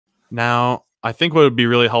Now, I think what would be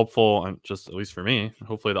really helpful, and just at least for me, and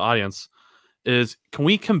hopefully the audience, is can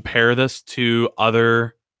we compare this to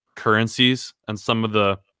other currencies and some of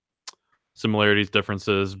the similarities,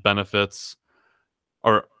 differences, benefits,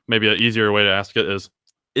 or maybe an easier way to ask it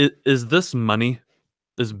is this money?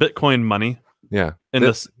 Is Bitcoin money? Yeah.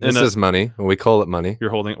 This is money. We call it money.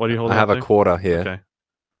 You're holding, what are you holding? I have a quarter here. Okay.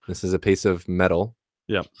 This is a piece of metal.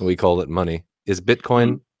 Yeah. We call it money. Is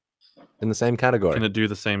Bitcoin in the same category? Can it do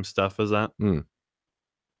the same stuff as that?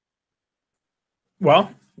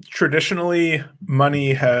 Well, traditionally,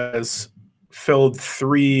 money has filled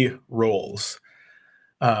 3 roles.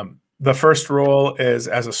 The first role is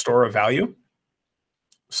as a store of value.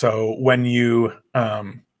 So when you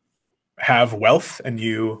have wealth and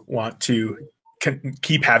you want to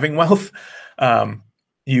keep having wealth,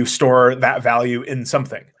 you store that value in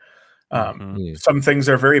something. Some things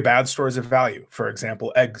are very bad stores of value. For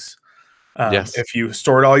example, eggs. Yes. If you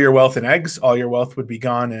stored all your wealth in eggs, all your wealth would be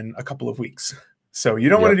gone in a couple of weeks. So you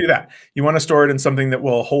don't want to do that. You want to store it in something that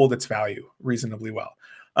will hold its value reasonably well.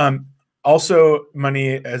 Also,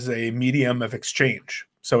 money as a medium of exchange.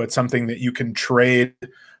 So it's something that you can trade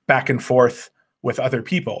back and forth with other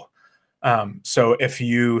people. So if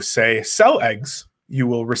you say sell eggs, you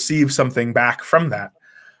will receive something back from that.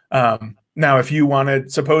 Now, if you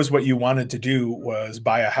wanted, suppose what you wanted to do was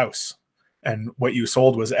buy a house and what you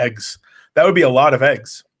sold was eggs, that would be a lot of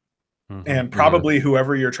eggs. And probably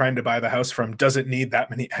whoever you're trying to buy the house from doesn't need that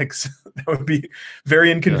many eggs. That would be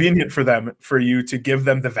very inconvenient for them, for you to give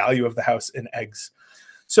them the value of the house in eggs.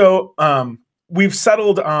 So we've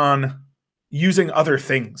settled on using other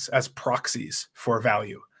things as proxies for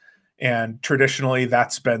value. And traditionally,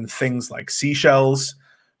 that's been things like seashells,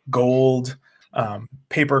 gold,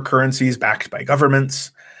 paper currencies backed by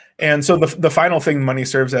governments. And so the final thing money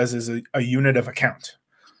serves as is a unit of account.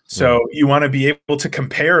 So you want to be able to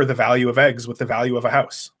compare the value of eggs with the value of a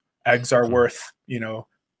house. Eggs are worth,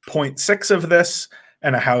 0.6 of this,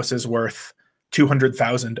 and a house is worth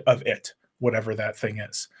 200,000 of it, whatever that thing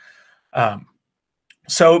is.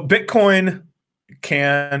 So Bitcoin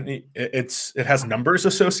it has numbers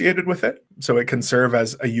associated with it, so it can serve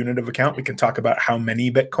as a unit of account. We can talk about how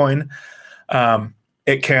many Bitcoin.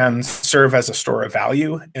 It can serve as a store of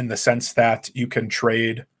value in the sense that you can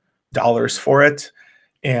trade dollars for it,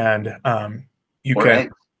 and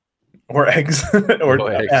or eggs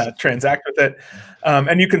transact with it,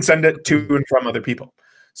 and you can send it to and from other people.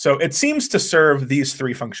 So it seems to serve these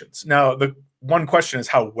 3 functions. Now, the one question is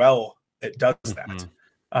how well it does that.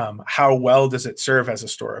 How well does it serve as a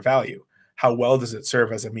store of value? How well does it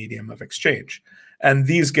serve as a medium of exchange? And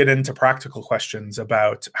these get into practical questions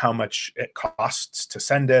about how much it costs to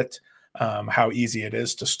send it, how easy it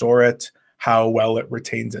is to store it, how well it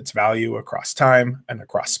retains its value across time and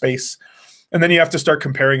across space. And then you have to start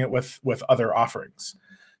comparing it with other offerings.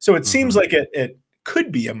 So it seems like it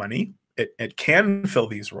could be a money. It can fill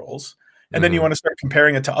these roles. And then you want to start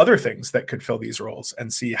comparing it to other things that could fill these roles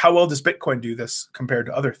and see how well does Bitcoin do this compared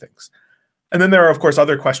to other things. And then there are, of course,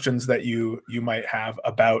 other questions that you might have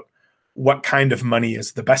about what kind of money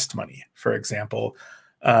is the best money. For example,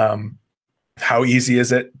 how easy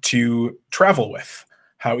is it to travel with?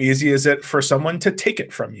 How easy is it for someone to take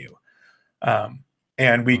it from you?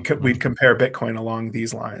 And we'd compare Bitcoin along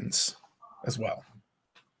these lines as well.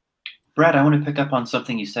 Brad, I want to pick up on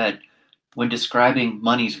something you said. When describing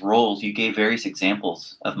money's roles, you gave various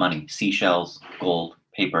examples of money: seashells, gold,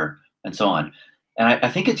 paper, and so on. And I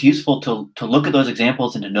think it's useful to look at those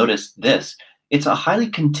examples and to notice this. It's a highly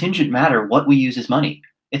contingent matter what we use as money.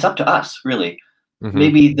 It's up to us, really.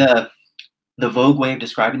 Maybe the vogue way of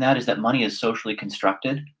describing that is that money is socially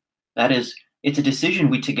constructed. That is, it's a decision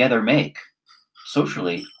we together make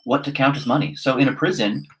socially what to count as money. So in a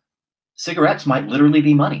prison, cigarettes might literally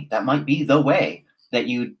be money. That might be the way that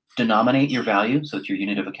you denominate your value, so it's your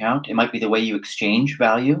unit of account. It might be the way you exchange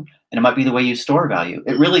value, and it might be the way you store value.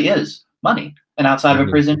 It really is money. And outside of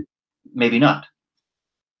a prison, maybe not.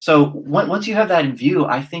 So once you have that in view,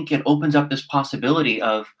 I think it opens up this possibility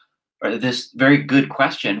of, or this very good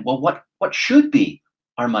question, well, what should be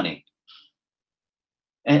our money?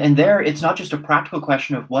 And there, it's not just a practical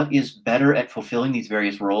question of what is better at fulfilling these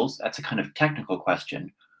various roles. That's a kind of technical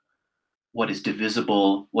question. What is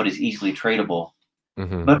divisible? What is easily tradable?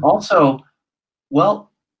 But also,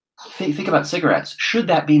 well, think about cigarettes. Should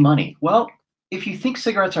that be money? Well, if you think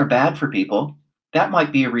cigarettes are bad for people, that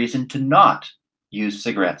might be a reason to not use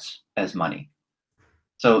cigarettes as money.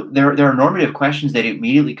 So there are normative questions that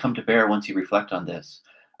immediately come to bear once you reflect on this.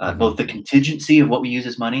 Both the contingency of what we use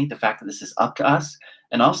as money, the fact that this is up to us,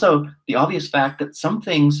 and also the obvious fact that some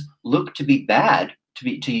things look to be bad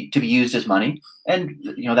to be used as money. And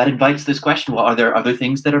that invites this question: well, are there other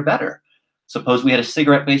things that are better? Suppose we had a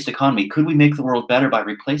cigarette-based economy. Could we make the world better by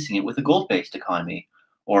replacing it with a gold-based economy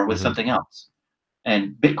or with something else?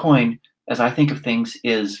 And Bitcoin, as I think of things,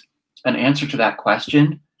 is an answer to that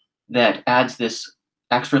question that adds this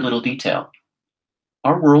extra little detail.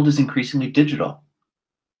 Our world is increasingly digital.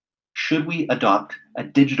 Should we adopt a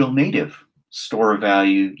digital native store of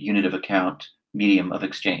value, unit of account, medium of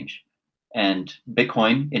exchange? And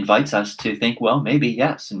Bitcoin invites us to think, well, maybe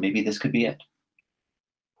yes, and maybe this could be it.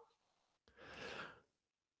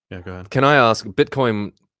 Yeah, go ahead. Can I ask,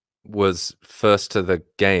 Bitcoin was first to the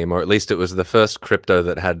game, or at least it was the first crypto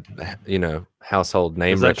that had, household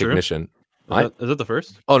name recognition. Is it the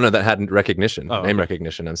first? Oh, no, that had recognition, name okay.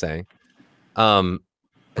 recognition, I'm saying.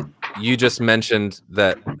 You just mentioned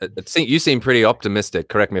that you seem pretty optimistic.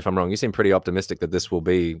 Correct me if I'm wrong. You seem pretty optimistic that this will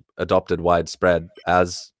be adopted widespread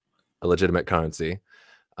as a legitimate currency.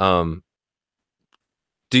 Do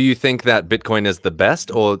you think that Bitcoin is the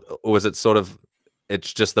best, or is it sort of,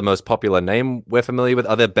 it's just the most popular name we're familiar with?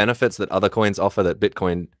 Are there benefits that other coins offer that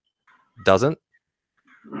Bitcoin doesn't?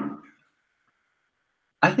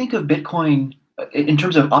 I think of Bitcoin in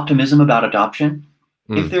terms of optimism about adoption.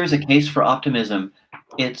 If there is a case for optimism,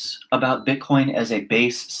 it's about Bitcoin as a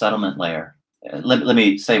base settlement layer. Let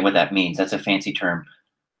me say what that means. That's a fancy term,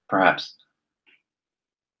 perhaps.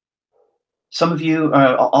 Some of you,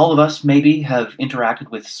 all of us maybe, have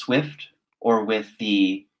interacted with SWIFT or with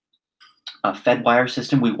the FedWire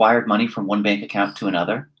system. We wired money from one bank account to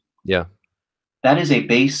another. Yeah. That is a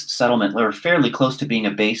base settlement layer, fairly close to being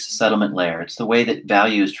a base settlement layer. It's the way that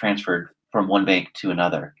value is transferred from one bank to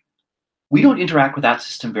another. We don't interact with that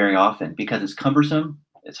system very often because it's cumbersome,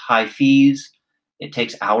 it's high fees, it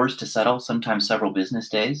takes hours to settle, sometimes several business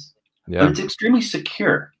days, but it's extremely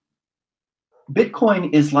secure.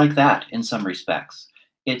 Bitcoin is like that in some respects.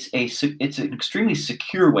 It's an extremely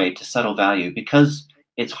secure way to settle value because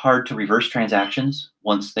it's hard to reverse transactions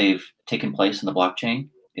once they've taken place in the blockchain.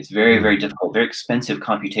 It's very, very difficult, very expensive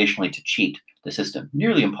computationally to cheat the system,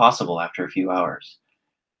 nearly impossible after a few hours.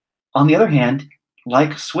 On the other hand,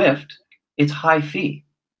 like SWIFT, it's high fee.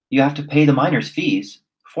 You have to pay the miners fees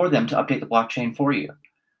for them to update the blockchain for you.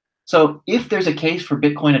 So if there's a case for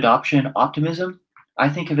Bitcoin adoption optimism, I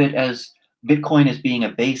think of it as Bitcoin as being a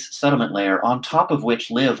base settlement layer on top of which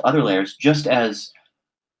live other layers, just as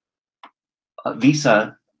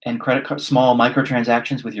Visa and credit card, small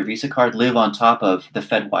microtransactions with your Visa card live on top of the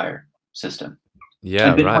FedWire system.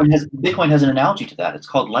 Yeah, and Bitcoin has an analogy to that. It's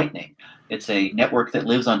called Lightning. It's a network that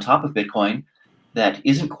lives on top of Bitcoin that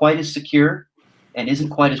isn't quite as secure and isn't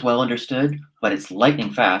quite as well understood, but it's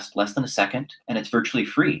lightning fast, less than a second, and it's virtually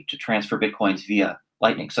free to transfer Bitcoins via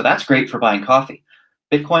Lightning. So that's great for buying coffee.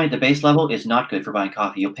 Bitcoin at the base level is not good for buying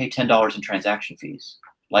coffee. You'll pay $10 in transaction fees.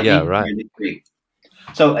 Lightning, nearly free.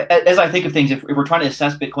 So as I think of things, if we're trying to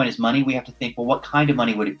assess Bitcoin as money, we have to think, well, what kind of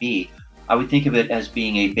money would it be? I would think of it as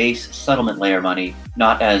being a base settlement layer money,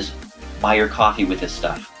 not as buy your coffee with this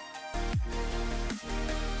stuff.